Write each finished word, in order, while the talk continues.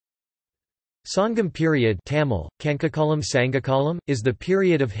Sangam period Tamil, Kankakalam Sangakalam, is the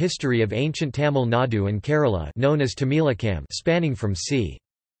period of history of ancient Tamil Nadu and Kerala known as Tamilakam, spanning from c.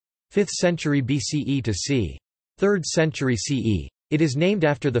 5th century BCE to c. 3rd century CE. It is named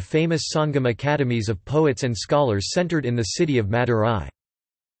after the famous Sangam academies of poets and scholars centered in the city of Madurai.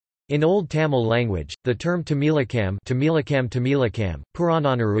 In Old Tamil language, the term Tamilakam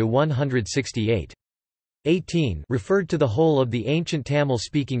Purananaru 168. 18 referred to the whole of the ancient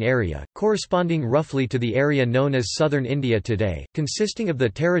Tamil-speaking area, corresponding roughly to the area known as southern India today, consisting of the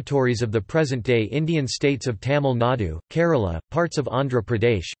territories of the present-day Indian states of Tamil Nadu, Kerala, parts of Andhra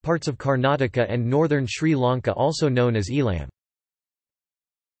Pradesh, parts of Karnataka and northern Sri Lanka, also known as Elam.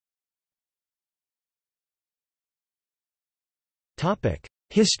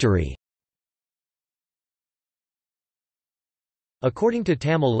 History. According to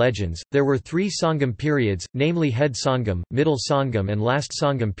Tamil legends, there were three Sangam periods, namely Head Sangam, Middle Sangam and Last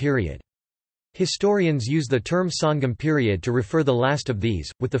Sangam period. Historians use the term Sangam period to refer the last of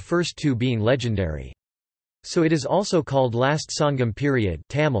these, with the first two being legendary. So it is also called Last Sangam period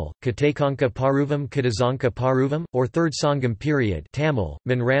Tamil, Katakanka Paruvam Kadazanka Paruvam, or Third Sangam period Tamil,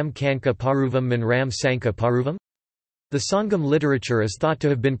 Manram Kanka Paruvam Manram Sanka Paruvam. The Sangam literature is thought to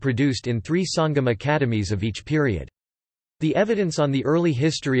have been produced in three Sangam academies of each period. The evidence on the early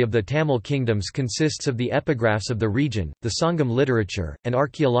history of the Tamil kingdoms consists of the epigraphs of the region, the Sangam literature, and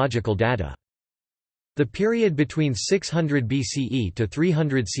archaeological data. The period between 600 BCE to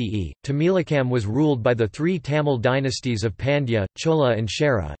 300 CE, Tamilakam was ruled by the three Tamil dynasties of Pandya, Chola and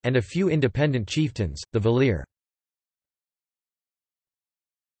Chera, and a few independent chieftains, the Velir.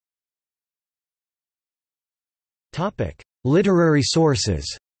 Literary sources.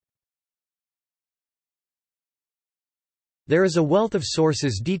 There is a wealth of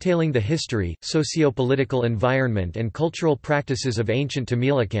sources detailing the history, socio-political environment and cultural practices of ancient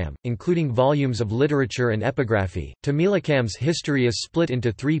Tamilakam, including volumes of literature and epigraphy. Tamilakam's history is split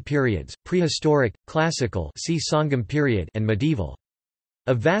into three periods: prehistoric, classical (see Sangam period) and medieval.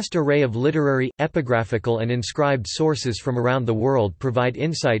 A vast array of literary, epigraphical and inscribed sources from around the world provide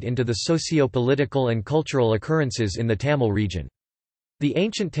insight into the socio-political and cultural occurrences in the Tamil region. The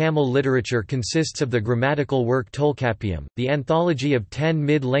ancient Tamil literature consists of the grammatical work Tolkappiyam, the anthology of 10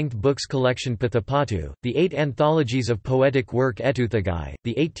 mid-length books collection Pathapattu, the 8 anthologies of poetic work Etuthagai,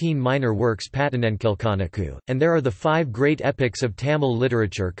 the 18 minor works Pattanenkilkanaku, and there are the 5 great epics of Tamil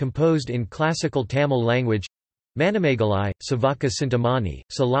literature composed in classical Tamil language: Manimegalai, Savaka Sintamani,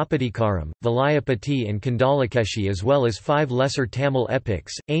 Salapatikaram, Valayapati and Kandalakeshi, as well as 5 lesser Tamil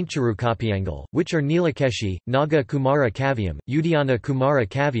epics, Aincharukapiyangal, which are Neelakeshi, Naga Kumara Kavyam, Udayana Kumara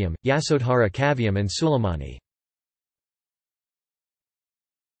Kavyam, Yasodhara Kavyam and Sulamani.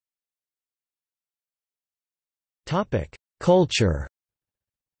 Culture.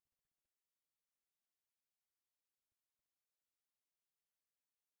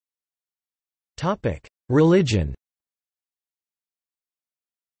 Religion.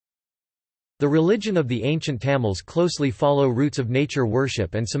 The religion of the ancient Tamils closely follow roots of nature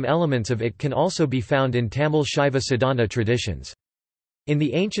worship, and some elements of it can also be found in Tamil Shaiva Sadhana traditions. In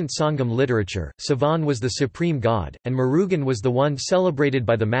the ancient Sangam literature, Sivan was the supreme god, and Murugan was the one celebrated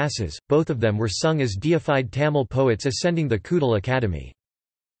by the masses. Both of them were sung as deified Tamil poets ascending the Kudal Academy.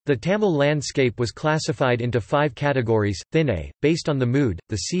 The Tamil landscape was classified into 5 categories, Thinai, based on the mood,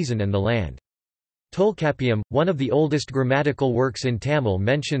 the season and the land. Tolkappiyam, one of the oldest grammatical works in Tamil,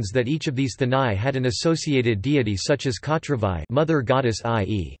 mentions that each of these Thanai had an associated deity such as Katravai, mother goddess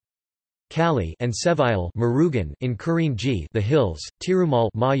i.e. Kali, and Sevayal Murugan in Kurinji, the hills, Tirumal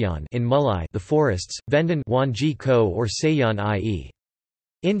Mayan in Mulai, the forests, Vendan Wanji Ko or Sayan i.e.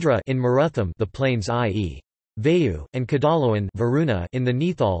 Indra in Marutham, the plains i.e. Vayu, and Kadalawan Varuna in the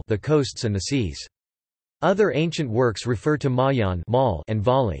Nithal, the coasts and the seas. Other ancient works refer to Mayan and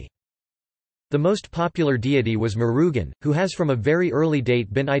Vali. The most popular deity was Murugan, who has from a very early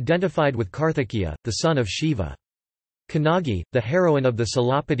date been identified with Karthikeya, the son of Shiva. Kannagi, the heroine of the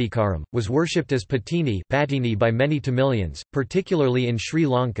Salapatikaram, was worshipped as Patini by many Tamilians, particularly in Sri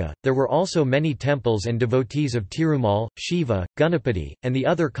Lanka. There were also many temples and devotees of Tirumal, Shiva, Ganapati, and the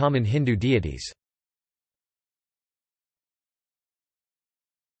other common Hindu deities.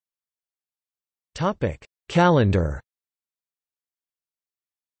 Calendar.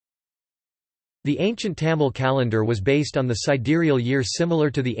 The ancient Tamil calendar was based on the sidereal year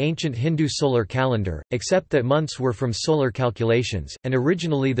similar to the ancient Hindu solar calendar, except that months were from solar calculations, and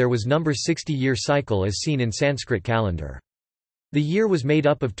originally there was number 60-year cycle as seen in Sanskrit calendar. The year was made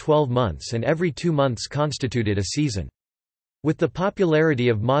up of 12 months and every 2 months constituted a season. With the popularity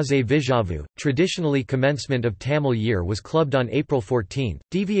of Maze Vijavu, traditionally commencement of Tamil year was clubbed on April 14,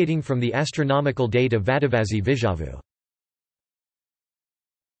 deviating from the astronomical date of Vadavasi Vijavu.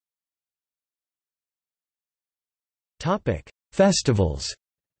 Festivals.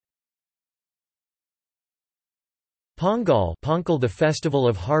 Pongal, the festival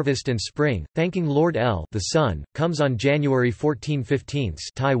of harvest and spring, thanking Lord El, the sun, comes on January 14-15,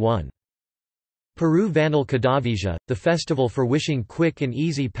 Taiwan. Peru Vanal Kadavija, the festival for wishing quick and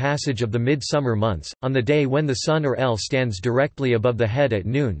easy passage of the midsummer months, on the day when the sun or El stands directly above the head at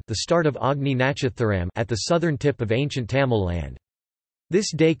noon, the start of Agni Natchatharam, at the southern tip of ancient Tamil land.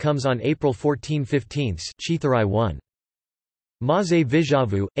 This day comes on April 14-15, Chitharai 1. Maze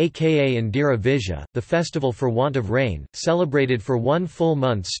Vijavu, aka Indira Vija, the festival for want of rain, celebrated for one full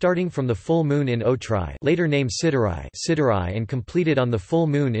month starting from the full moon in Otrai, later named Siddharai, and completed on the full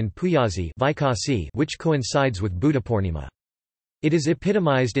moon in Puyazi, which coincides with Buddhapurnima. It is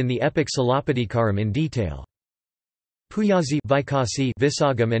epitomized in the epic Silappatikaram in detail. Puyazi,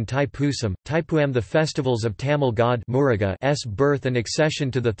 Visagam and Taipusam, Taipuam, the festivals of Tamil god Muruga's birth and accession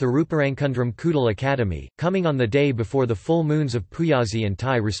to the Thiruparangundram Kudal Academy, coming on the day before the full moons of Puyazi and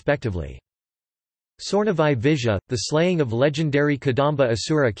Tai respectively. Sornavai Vija, the slaying of legendary Kadamba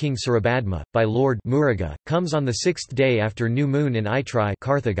Asura king Surabhadma, by Lord Muruga, comes on the sixth day after new moon in Aitrai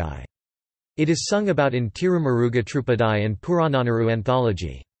Karthigai. It is sung about in Tirumuruga Trupadai and Purananaru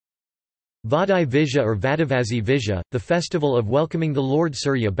anthology. Vadai Vija or Vadavasi Vija, the festival of welcoming the Lord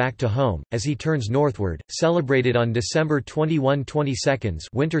Surya back to home, as he turns northward, celebrated on December 21-22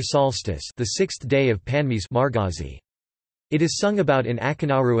 winter solstice, the sixth day of Panmis Margazi. It is sung about in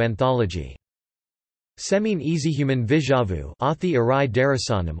Akanaru anthology. Semin Easyhuman Vijavu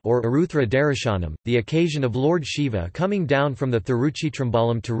or Aruthra Darashanam, the occasion of Lord Shiva coming down from the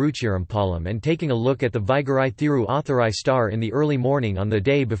Thiruchitrambalam Tiruchirampalam and taking a look at the Vaigarai Thiru Atharai star in the early morning on the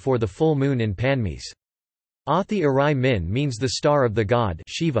day before the full moon in Panmis. Athi Arai Min means the star of the god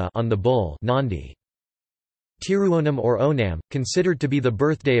Shiva on the bull Nandi. Tiruonam or Onam, considered to be the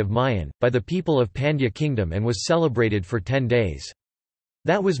birthday of Mayan, by the people of Pandya kingdom and was celebrated for 10 days.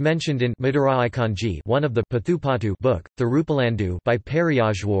 That was mentioned in Maduraikanji, one of the Pathupatu book, Thirupalandu by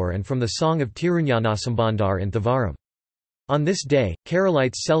Periyajwar, and from the song of Tirunyanasambandar in Thavaram. On this day,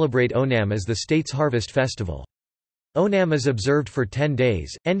 Keralites celebrate Onam as the state's harvest festival. Onam is observed for 10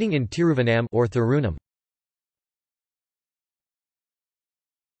 days, ending in Tiruvanam or Thirunam.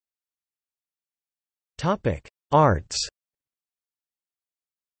 Arts.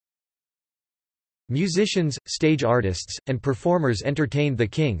 Musicians, stage artists, and performers entertained the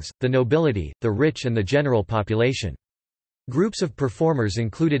kings, the nobility, the rich and the general population. Groups of performers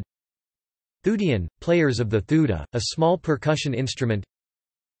included Thudian, players of the thuda, a small percussion instrument,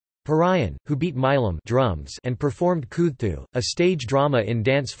 Parayan, who beat milam drums and performed kudthu, a stage drama in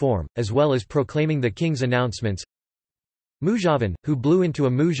dance form, as well as proclaiming the king's announcements, Mujavan, who blew into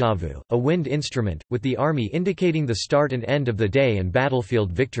a mujavu, a wind instrument, with the army indicating the start and end of the day and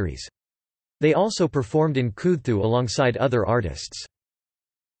battlefield victories. They also performed in kudthu alongside other artists.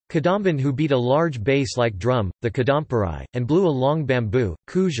 Kadamban, who beat a large bass-like drum, the Kadamparai, and blew a long bamboo,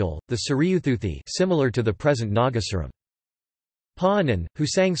 kujal, the Sariyuthuthi, similar to the present Nagasuram. Paanan, who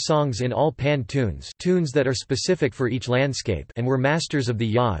sang songs in all pan tunes that are specific for each landscape, and were masters of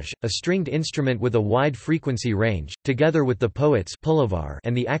the yaj, a stringed instrument with a wide frequency range, together with the poets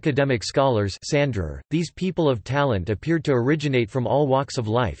and the academic scholars. These people of talent appeared to originate from all walks of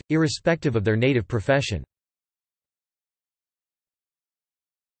life, irrespective of their native profession.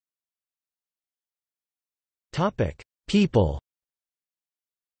 People.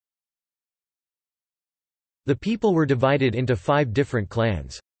 The people were divided into 5 different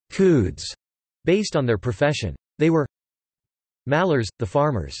clans, Kuds, based on their profession. They were Malars, the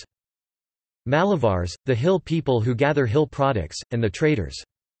farmers; Malavars, the hill people who gather hill products, and the traders;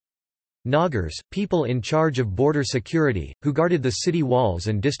 Nagars, people in charge of border security, who guarded the city walls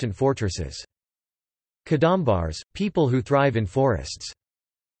and distant fortresses; Kadambars, people who thrive in forests;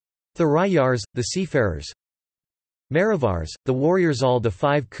 Tharayars, the seafarers; Maravars, the warriors. All the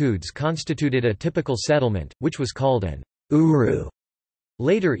 5 Kuds constituted a typical settlement, which was called an Uru.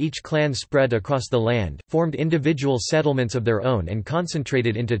 Later each clan spread across the land, formed individual settlements of their own and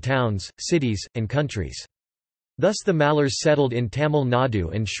concentrated into towns, cities, and countries. Thus the Malars settled in Tamil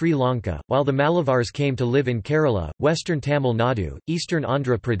Nadu and Sri Lanka, while the Malavars came to live in Kerala, western Tamil Nadu, eastern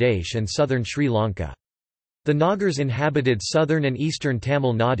Andhra Pradesh and southern Sri Lanka. The Nagars inhabited southern and eastern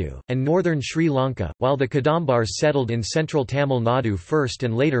Tamil Nadu, and northern Sri Lanka, while the Kadambars settled in central Tamil Nadu first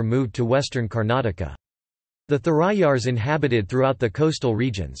and later moved to western Karnataka. The Tharayars inhabited throughout the coastal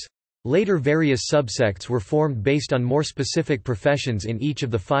regions. Later various subsects were formed based on more specific professions in each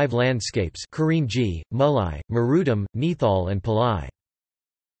of the 5 landscapes: Karinji, Mulai, Marudam, Nithal and Palai.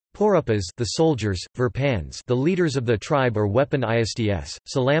 Porupas, the soldiers; Verpans, the leaders of the tribe or weapon ists;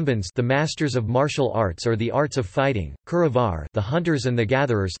 Salambans, the masters of martial arts or the arts of fighting; Kuravar, the hunters and the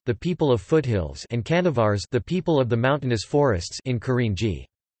gatherers, the people of foothills; and Kanavars, the people of the mountainous forests in Karinji.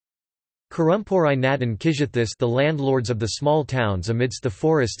 Kurumporai Natan Kijithis, the landlords of the small towns amidst the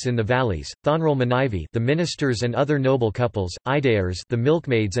forests in the valleys; Thonral Manivi, the ministers and other noble couples; Idayars, the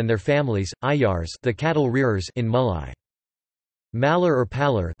milkmaids and their families; Ayars, the cattle rearers in Mulai. Malar or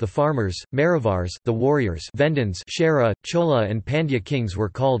Palar, the farmers; Maravars, the warriors; Vendans, Shara, Chola and Pandya kings were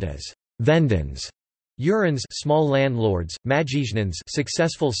called as Vendans. Urans, small landlords; Majijnans,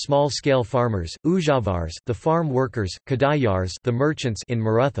 successful small-scale farmers; Ujavars, the farm workers; Kadayars, the merchants in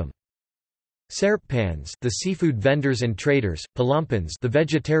Marutham. Serpans, the seafood vendors and traders; Palampans, the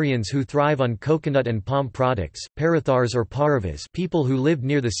vegetarians who thrive on coconut and palm products; Parathars or Paravas, people who lived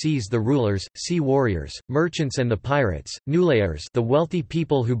near the seas; the rulers, sea warriors; merchants and the pirates; Nulayars, the wealthy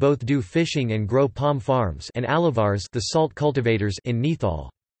people who both do fishing and grow palm farms; and Alavars, the salt cultivators in Nithal.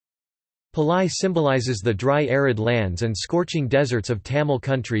 Palai symbolizes the dry arid lands and scorching deserts of Tamil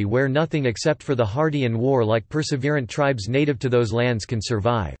country where nothing except for the hardy and war-like perseverant tribes native to those lands can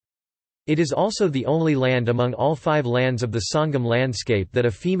survive. It is also the only land among all 5 lands of the Sangam landscape that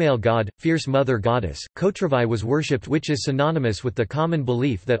a female god, fierce mother goddess, Kotravai was worshipped, which is synonymous with the common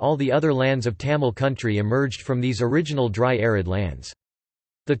belief that all the other lands of Tamil country emerged from these original dry arid lands.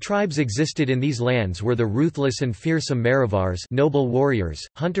 The tribes existed in these lands were the ruthless and fearsome Maravars, noble warriors,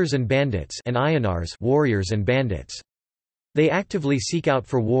 hunters and bandits, and Ayanars, warriors and bandits. They actively seek out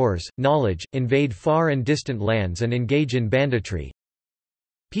for wars, knowledge, invade far and distant lands and engage in banditry.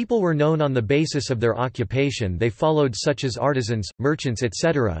 People were known on the basis of their occupation they followed, such as artisans, merchants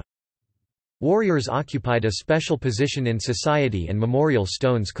etc. Warriors occupied a special position in society, and memorial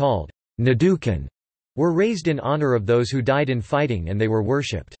stones called Nadukan were raised in honor of those who died in fighting, and they were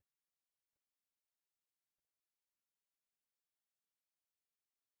worshipped.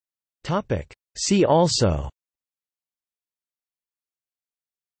 See also: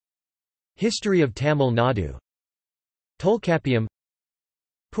 History of Tamil Nadu, Tolkappiyam,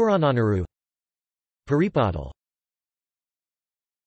 Purananaru, Paripadal.